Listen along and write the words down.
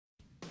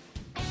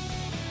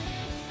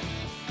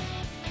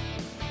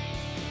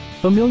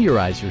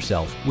Familiarize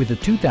yourself with the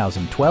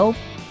 2012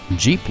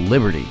 Jeep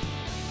Liberty.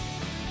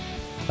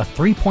 A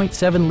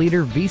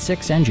 3.7-liter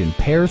V6 engine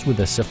pairs with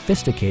a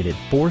sophisticated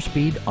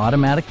 4-speed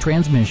automatic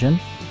transmission,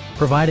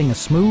 providing a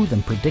smooth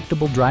and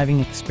predictable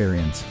driving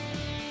experience.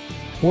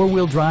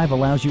 4-wheel drive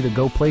allows you to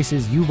go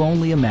places you've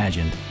only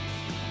imagined.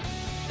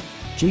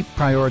 Jeep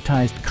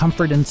prioritized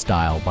comfort and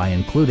style by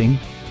including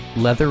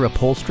leather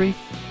upholstery,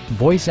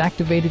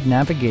 voice-activated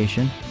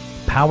navigation,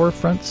 power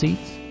front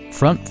seats,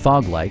 front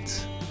fog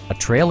lights, a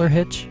trailer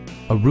hitch,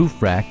 a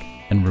roof rack,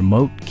 and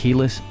remote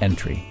keyless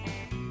entry.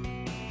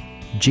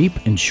 Jeep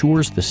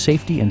ensures the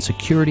safety and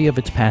security of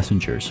its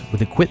passengers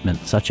with equipment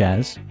such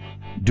as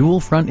dual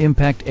front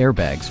impact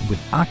airbags with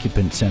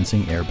occupant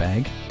sensing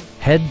airbag,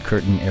 head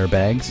curtain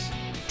airbags,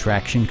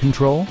 traction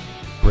control,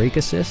 brake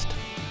assist,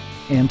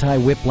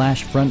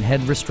 anti-whiplash front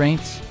head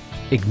restraints,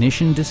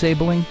 ignition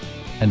disabling,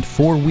 and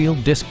 4-wheel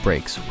disc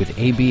brakes with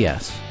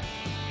ABS.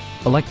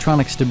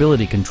 Electronic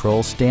stability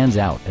control stands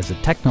out as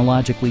a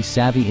technologically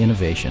savvy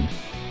innovation,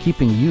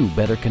 keeping you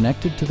better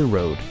connected to the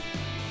road.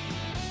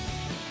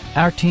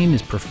 Our team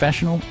is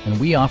professional and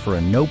we offer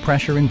a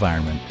no-pressure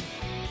environment.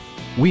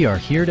 We are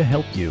here to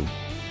help you.